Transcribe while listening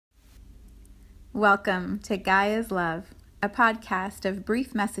Welcome to Gaia's Love, a podcast of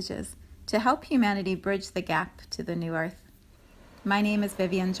brief messages to help humanity bridge the gap to the new earth. My name is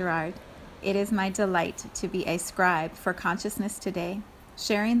Vivian Gerard. It is my delight to be a scribe for consciousness today,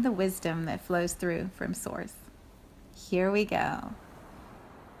 sharing the wisdom that flows through from Source. Here we go.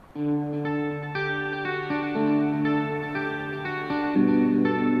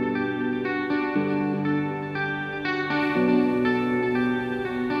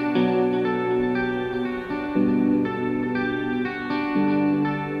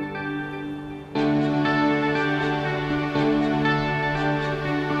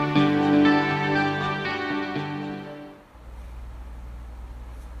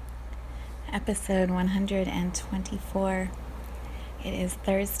 Episode 124. It is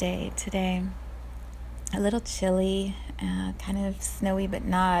Thursday today. A little chilly, kind of snowy, but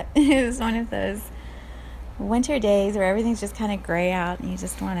not. It was one of those winter days where everything's just kind of gray out and you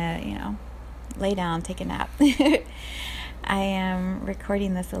just want to, lay down, take a nap. I am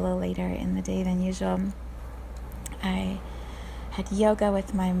recording this a little later in the day than usual. I had yoga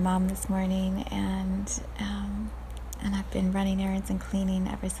with my mom this morning, and I've been running errands and cleaning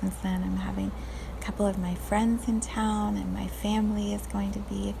ever since then. I'm having a couple of my friends in town, and my family is going to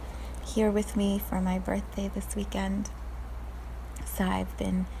be here with me for my birthday this weekend. So I've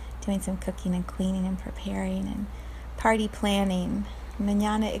been doing some cooking and cleaning and preparing and party planning.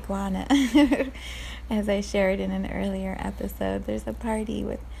 Mañana iguana. As I shared in an earlier episode, there's a party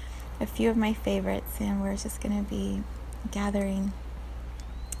with a few of my favorites, and we're just going to be gathering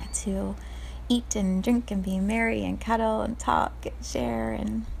to eat and drink and be merry and cuddle and talk and share.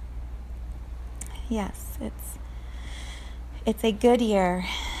 And yes, it's a good year.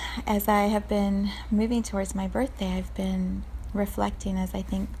 As I have been moving towards my birthday, I've been reflecting, as I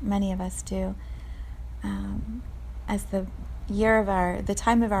think many of us do, as the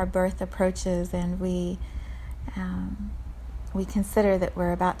time of our birth approaches, and we consider that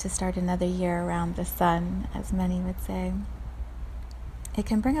we're about to start another year around the sun, as many would say. It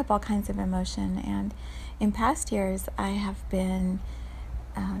can bring up all kinds of emotion, and in past years I've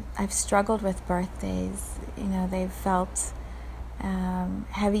struggled with birthdays. They've felt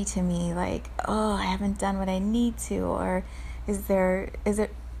heavy to me, like, oh, I haven't done what I need to, or is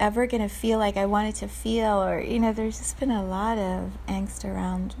it ever going to feel like I want it to feel, or there's just been a lot of angst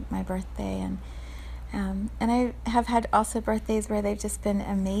around my birthday, and I have had also birthdays where they've just been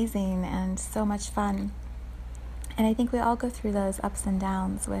amazing and so much fun. And I think we all go through those ups and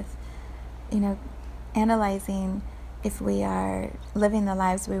downs with, analyzing if we are living the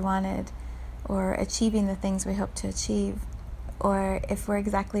lives we wanted or achieving the things we hope to achieve, or if we're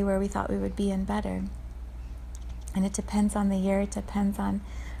exactly where we thought we would be and better. And it depends on the year. It depends on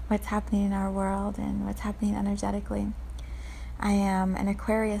what's happening in our world and what's happening energetically. I am an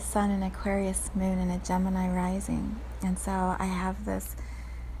Aquarius sun, an Aquarius moon, and a Gemini rising. And so I have this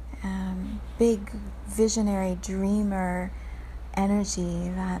big visionary dreamer energy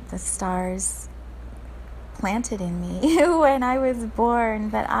that the stars planted in me when I was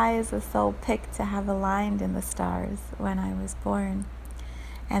born, that I as a soul picked to have aligned in the stars when I was born.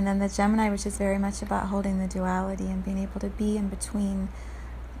 And then the Gemini, which is very much about holding the duality and being able to be in between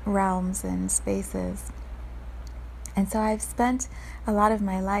realms and spaces. And so I've spent a lot of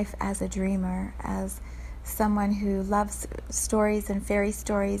my life as a dreamer, as someone who loves stories and fairy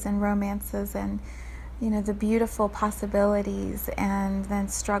stories and romances and the beautiful possibilities, and then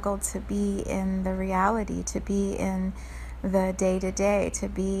struggled to be in the reality, to be in the day-to-day, to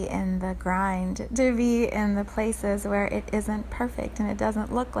be in the grind, to be in the places where it isn't perfect and it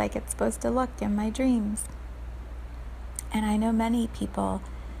doesn't look like it's supposed to look in my dreams. And I know many people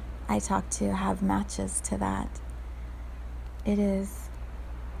I talk to have matches to that. It is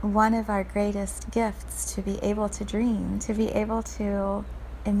one of our greatest gifts to be able to dream, to be able to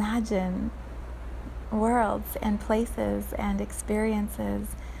imagine worlds and places and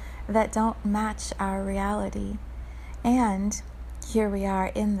experiences that don't match our reality. And here we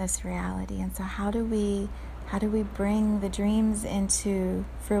are in this reality. And so how do we bring the dreams into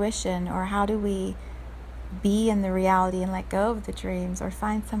fruition, or how do we be in the reality and let go of the dreams, or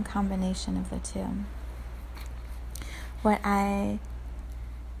find some combination of the two? What I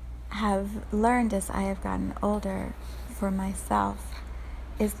have learned as I have gotten older for myself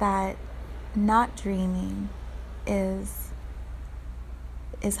is that not dreaming is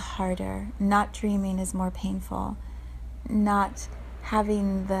harder. Not dreaming is more painful. Not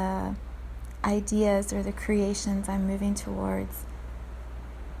having the ideas or the creations I'm moving towards,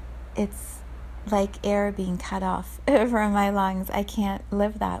 it's like air being cut off from my lungs. I can't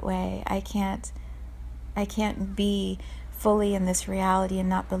live that way. I can't be fully in this reality and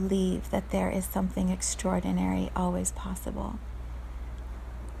not believe that there is something extraordinary always possible.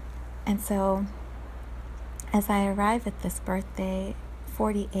 And so as I arrive at this birthday,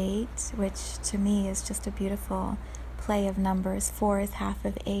 48, which to me is just a beautiful play of numbers. 4 is half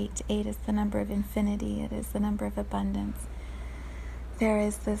of 8. 8 is the number of infinity. It is the number of abundance. There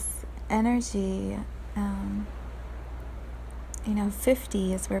is this energy,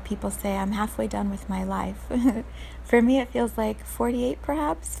 50 is where people say, I'm halfway done with my life. For me, it feels like 48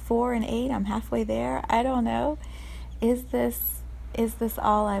 perhaps, 4 and 8, I'm halfway there. I don't know. Is this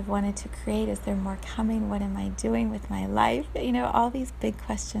all I've wanted to create? Is there more coming? What am I doing with my life? All these big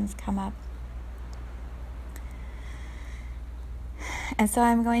questions come up. And so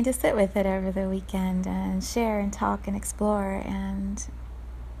I'm going to sit with it over the weekend and share and talk and explore and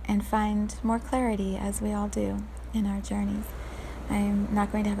find more clarity, as we all do in our journeys. I'm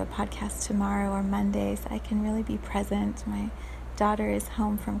not going to have a podcast tomorrow or Monday, so I can really be present. My daughter is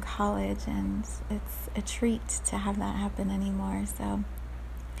home from college, and it's a treat to have that happen anymore. So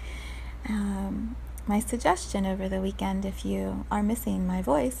my suggestion over the weekend, if you are missing my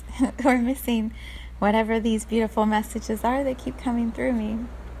voice or missing whatever these beautiful messages are that keep coming through me,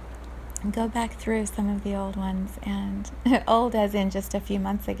 go back through some of the old ones, and old as in just a few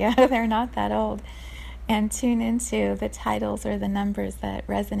months ago. They're not that old. And tune into the titles or the numbers that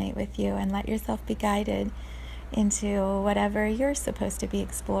resonate with you, and let yourself be guided into whatever you're supposed to be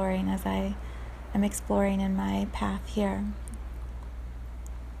exploring, as I am exploring in my path here.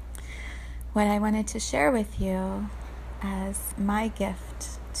 What I wanted to share with you as my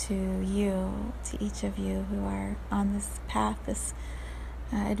gift to you, to each of you who are on this path, this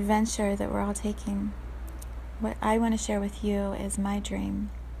adventure that we're all taking, what I want to share with you is my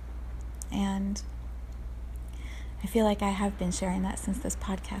dream. And I feel like I have been sharing that since this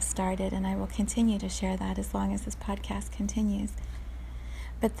podcast started, and I will continue to share that as long as this podcast continues.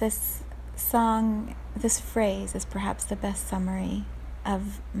 But this song, this phrase is perhaps the best summary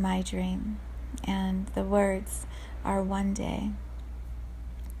of my dream. And the words are one day.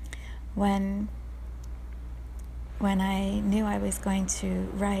 When I knew I was going to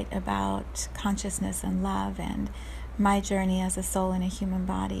write about consciousness and love and my journey as a soul in a human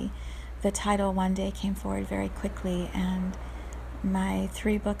body, the title One Day came forward very quickly, and my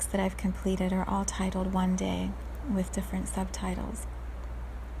 3 books that I've completed are all titled One Day with different subtitles.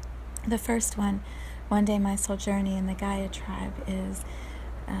 The first one, One Day My Soul Journey in the Gaia Tribe, is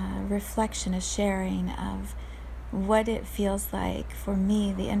a reflection, a sharing of what it feels like for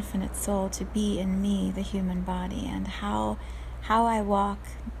me, the infinite soul, to be in me, the human body, and how I walk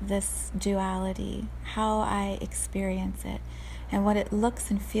this duality, how I experience it, and what it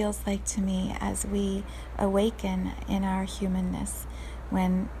looks and feels like to me as we awaken in our humanness,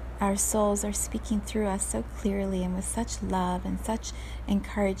 when our souls are speaking through us so clearly and with such love and such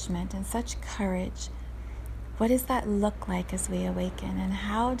encouragement and such courage. What does that look like as we awaken, and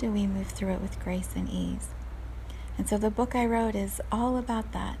how do we move through it with grace and ease? And so the book I wrote is all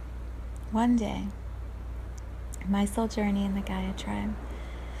about that. One Day, My Soul Journey in the Gaia Tribe.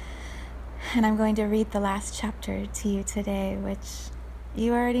 And I'm going to read the last chapter to you today, which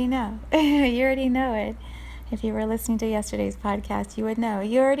you already know. You already know it. If you were listening to yesterday's podcast, you would know.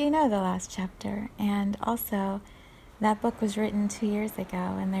 You already know the last chapter. And also, that book was written 2 years ago,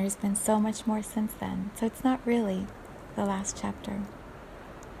 and there's been so much more since then. So it's not really the last chapter.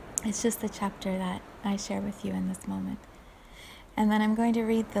 It's just the chapter that I share with you in this moment. And then I'm going to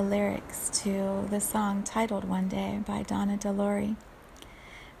read the lyrics to the song titled One Day by Donna DeLore.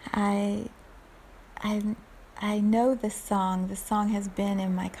 I know this song. This song has been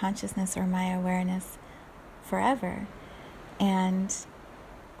in my consciousness or my awareness forever. And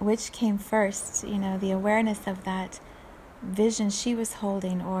which came first, the awareness of that vision she was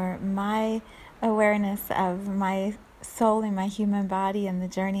holding, or my awareness of my soul in my human body and the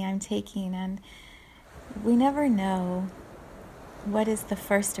journey I'm taking. And we never know what is the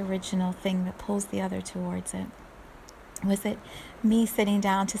first original thing that pulls the other towards it. Was it me sitting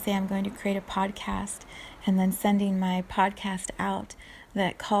down to say I'm going to create a podcast and then sending my podcast out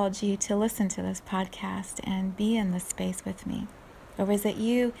that called you to listen to this podcast and be in this space with me? Or was it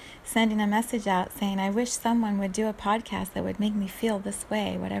you sending a message out saying, I wish someone would do a podcast that would make me feel this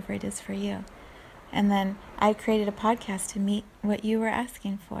way, whatever it is for you? And then I created a podcast to meet what you were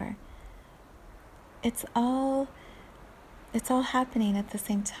asking for. It's all happening at the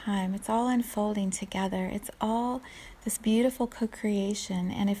same time. It's all unfolding together. It's all this beautiful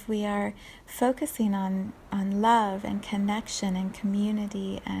co-creation. And if we are focusing on love and connection and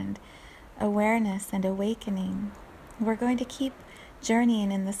community and awareness and awakening, we're going to keep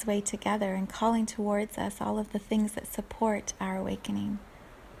journeying in this way together and calling towards us all of the things that support our awakening.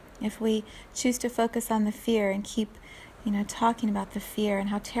 If we choose to focus on the fear and keep, talking about the fear and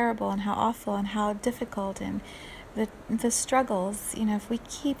how terrible and how awful and how difficult and the struggles, if we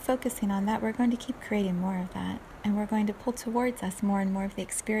keep focusing on that, we're going to keep creating more of that. And we're going to pull towards us more and more of the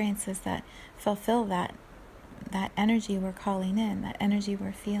experiences that fulfill that energy we're calling in, that energy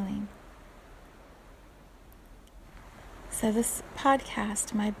we're feeling. So this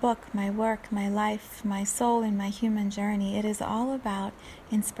podcast, my book, my work, my life, my soul, and my human journey, it is all about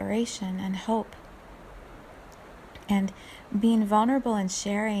inspiration and hope. And being vulnerable and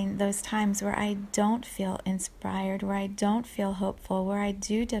sharing those times where I don't feel inspired, where I don't feel hopeful, where I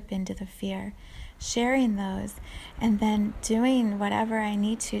do dip into the fear, sharing those, and then doing whatever I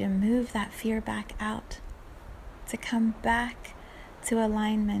need to move that fear back out, to come back to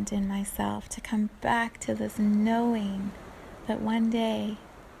alignment in myself, to come back to this knowing that one day,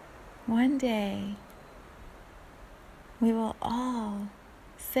 we will all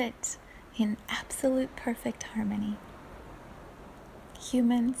sit in absolute perfect harmony.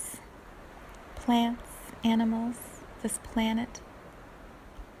 Humans, plants, animals, this planet,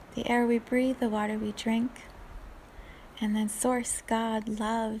 the air we breathe, the water we drink, and then Source, God,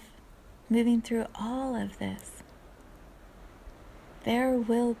 love, moving through all of this. There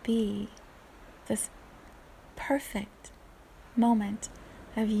will be this perfect moment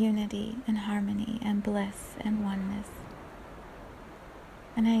of unity and harmony and bliss and oneness.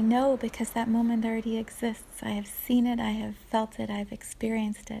 And I know because that moment already exists. I have seen it, I have felt it, I've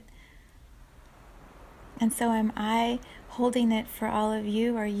experienced it. And so am I holding it for all of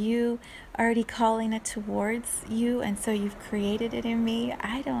you? Are you already calling it towards you? And so you've created it in me?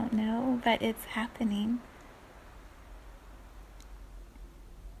 I don't know, but it's happening.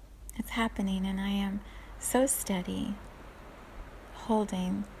 It's happening, and I am so steady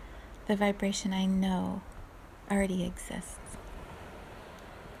holding the vibration I know already exists.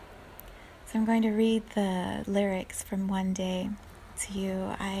 So I'm going to read the lyrics from One Day to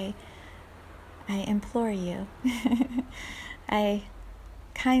you. I implore you, I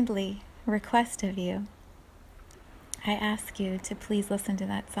kindly request of you, I ask you to please listen to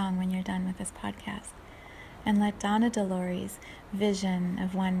that song when you're done with this podcast, and let Donna Delores' vision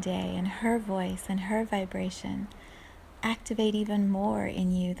of one day and her voice and her vibration activate even more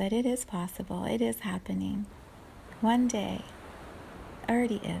in you that it is possible, it is happening. One day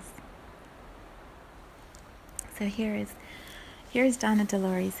already is. So here's Donna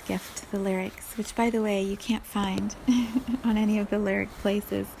Delores' gift, the lyrics, which, by the way, you can't find on any of the lyric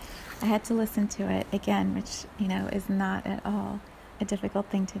places. I had to listen to it again, which, is not at all a difficult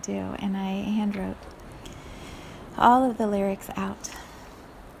thing to do. And I handwrote all of the lyrics out.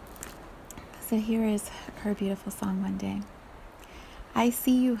 So here is her beautiful song, One Day. I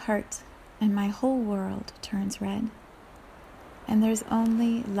see you hurt, and my whole world turns red. And there's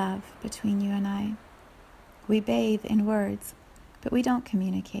only love between you and I. We bathe in words, but we don't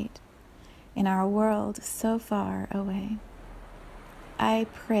communicate. In our world so far away. I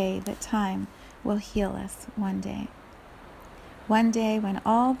pray that time will heal us one day. One day when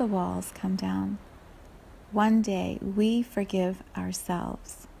all the walls come down. One day we forgive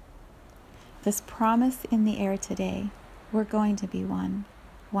ourselves. This promise in the air today, we're going to be one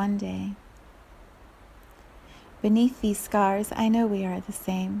day. Beneath these scars, I know we are the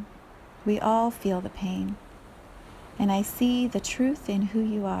same. We all feel the pain. And I see the truth in who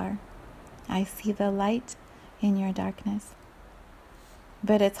you are. I see the light in your darkness.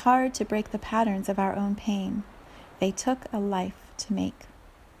 But it's hard to break the patterns of our own pain. They took a life to make.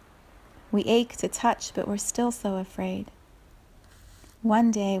 We ache to touch, but we're still so afraid.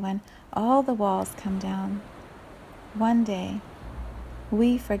 One day when all the walls come down, one day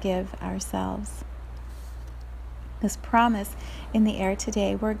we forgive ourselves. This promise in the air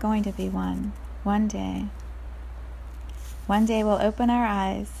today, we're going to be one day. One day we'll open our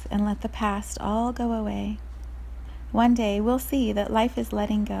eyes and let the past all go away. One day we'll see that life is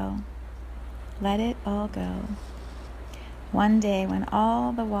letting go. Let it all go. One day when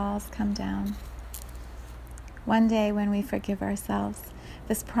all the walls come down. One day when we forgive ourselves.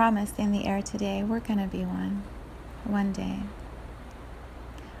 This promise in the air today, we're going to be one day.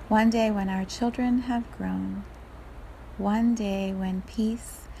 One day when our children have grown. One day when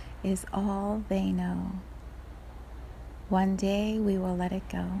peace is all they know. One day we will let it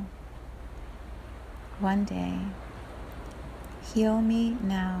go. One day. Heal me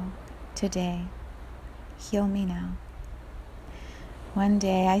now, today. Heal me now. One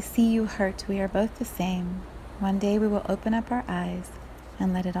day I see you hurt, we are both the same. One day we will open up our eyes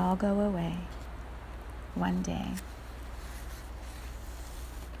and let it all go away. One day.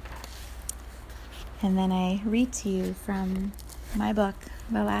 And then I read to you from my book,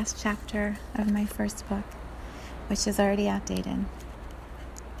 the last chapter of my first book, which is already outdated.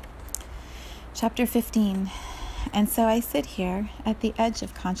 Chapter 15. And so I sit here at the edge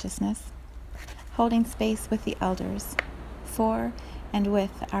of consciousness, holding space with the elders, for and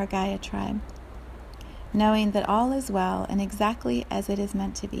with our Gaia tribe, knowing that all is well and exactly as it is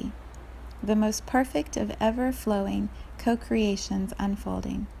meant to be, the most perfect of ever-flowing co-creations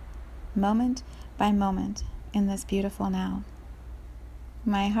unfolding, moment by moment in this beautiful now.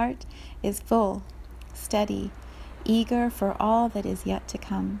 My heart is full, steady, eager for all that is yet to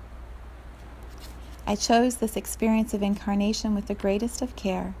come. I chose this experience of incarnation with the greatest of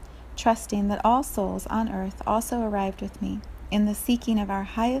care, trusting that all souls on earth also arrived with me in the seeking of our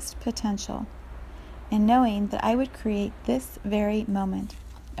highest potential, and knowing that I would create this very moment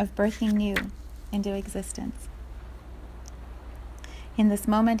of birthing you into existence. In this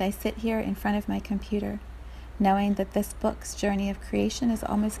moment, I sit here in front of my computer, knowing that this book's journey of creation is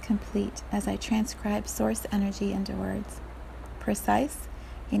almost complete as I transcribe source energy into words, precise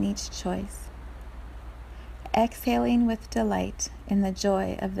in each choice. Exhaling with delight in the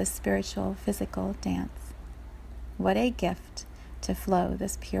joy of the spiritual physical dance. What a gift to flow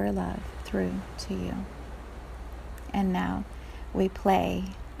this pure love through to you. And now we play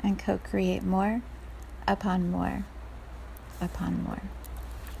and co-create more upon more upon more.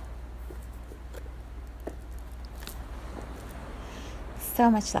 So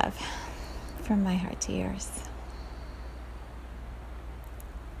much love from my heart to yours.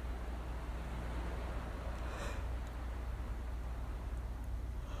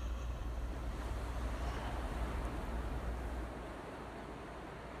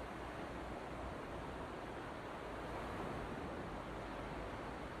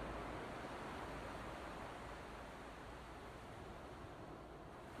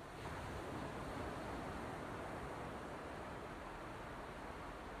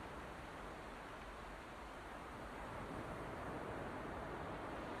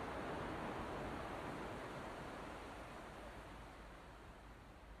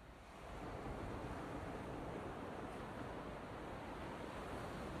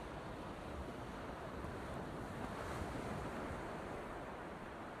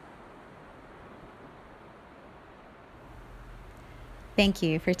 Thank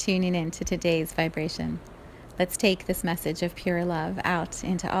you for tuning in to today's vibration. Let's take this message of pure love out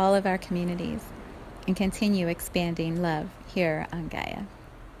into all of our communities and continue expanding love here on Gaia.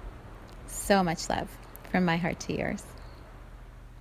 So much love from my heart to yours.